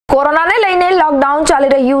કોરોનાને લઈને લોકડાઉન ચાલી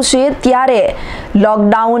રહ્યું છે ત્યારે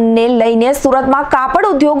લોકડાઉનને લઈને સુરતમાં કાપડ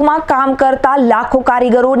ઉદ્યોગમાં કામ કરતા લાખો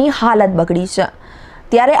કારીગરોની હાલત બગડી છે।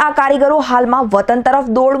 ત્યારે આ કારીગરો હાલમાં વતન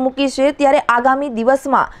તરફ દોડ મૂકી છે ત્યારે આગામી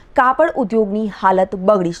દિવસમાં કાપડ ઉદ્યોગની હાલત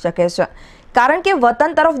બગડી શકે છે, કારણ કે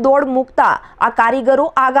વતન તરફ દોડ મૂકતા આ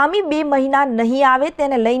કારીગરો આગામી 2 મહિના નહીં આવે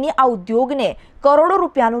તેને લઈને આ ઉદ્યોગને કરોડો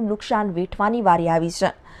રૂપિયાનું નુકસાન વેઠવાની વારી આવી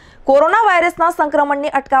છે। કોરોના વાયરસના સંક્રમણને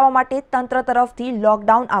અટકાવવા માટે તંત્ર તરફથી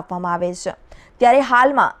લોકડાઉન આપવામાં આવે છે, ત્યારે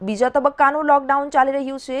હાલમાં બીજા તબક્કાનું લોકડાઉન ચાલી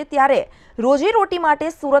રહ્યું છે ત્યારે રોજીરોટી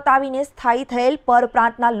માટે સુરત આવીને સ્થાયી થયેલ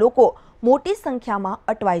પરપ્રાંતના લોકો મોટી સંખ્યામાં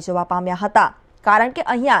અટવાઈ જવા પામ્યા હતા, કારણ કે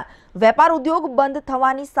અહીંયા વેપાર ઉદ્યોગ બંધ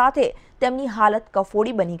થવાની સાથે તેમની હાલત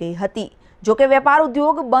કફોડી બની ગઈ હતી। જોકે વેપાર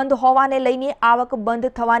ઉદ્યોગ બંધ હોવાને લઈને આવક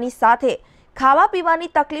બંધ થવાની સાથે ખાવા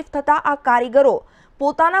પીવાની તકલીફ થતા આ કારીગરો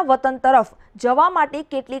પોતાના વતન તરફ જવા માટે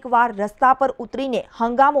કેટલીક વાર રસ્તા પર ઉતરીને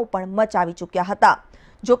હંગામો પણ મચાવી ચૂક્યા હતા।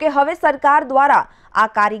 જોકે હવે સરકાર દ્વારા આ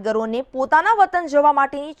કારીગરોને પોતાના વતન જવા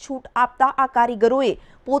માટેની છૂટ આપતા આ કારીગરોએ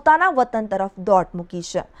પોતાના વતન તરફ દોડ મૂકી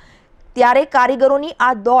છે। ત્યારે કારીગરોની આ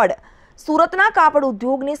દોડ સુરતના કાપડ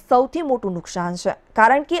ઉદ્યોગને સૌથી મોટું નુકસાન છે,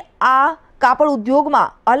 કારણ કે આ કાપડ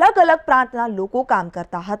ઉદ્યોગમાં અલગ અલગ પ્રાંતના લોકો કામ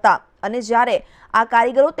કરતા હતા અને જ્યારે આ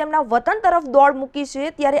કારીગરો તેમના વતન તરફ દોડ મૂકી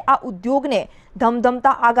છે ત્યારે આ ઉદ્યોગને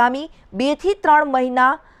ધમધમતા આગામી 2 થી 3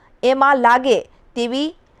 મહિના એમાં લાગે તેવી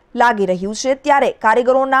લાગી રહ્યું છે। ત્યારે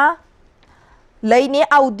કારીગરોના લઈને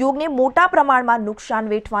આ ઉદ્યોગને મોટા પ્રમાણમાં નુકસાન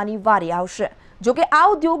વેઠવાની વારી આવશે। જોકે આ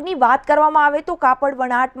ઉદ્યોગની વાત કરવામાં આવે તો કાપડ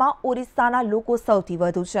વણાટમાં ઓરિસ્સાના લોકો સૌથી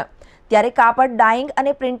વધુ છે, ત્યારે કાપડ ડાઇંગ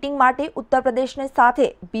અને પ્રિન્ટિંગ માટે ઉત્તર પ્રદેશને સાથે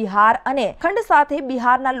બિહાર અને ખંડ સાથે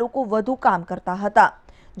બિહારના લોકો વધુ કામ કરતા હતા।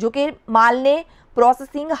 જોકે માલને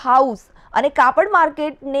પ્રોસેસિંગ હાઉસ અને કાપડ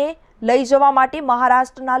માર્કેટને લઈ જવા માટે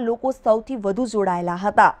મહારાષ્ટ્રના લોકો સૌથી વધુ જોડાયેલા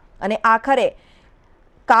હતા અને આખરે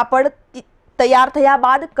કાપડ તૈયાર થયા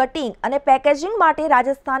બાદ કટિંગ અને પેકેજિંગ માટે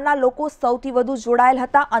રાજસ્થાનના લોકો સૌથી વધુ જોડાયેલ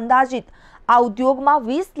હતા। અંદાજિત આ ઉદ્યોગમાં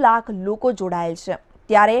 20 લાખ લોકો જોડાયેલ છે।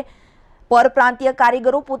 ત્યારે પરપ્રાંતીય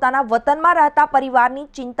કારીગરો પોતાના વતનમાં રહેતા પરિવારની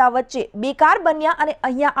ચિંતા વચ્ચે બેકાર બન્યા અને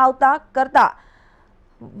અહીંયા આવતા કરતા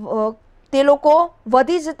તે લોકો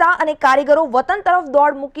વધી જતા અને કારીગરો વતન તરફ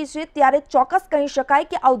દોડ મૂકી છે। ત્યારે ચોક્કસ કહી શકાય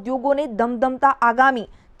કે આ ઉદ્યોગોને ધમધમતા આગામી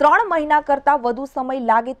 3 મહિના કરતાં વધુ સમય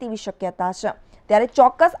લાગે તેવી શક્યતા છે। ત્યારે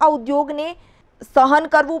ચોક્કસ આ ઉદ્યોગને સહન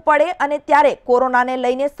કરવું પડે અને ત્યારે કોરોનાને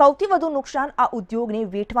લઈને સૌથી વધુ નુકસાન આ ઉદ્યોગને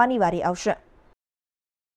વેઠવાની વારી આવશે।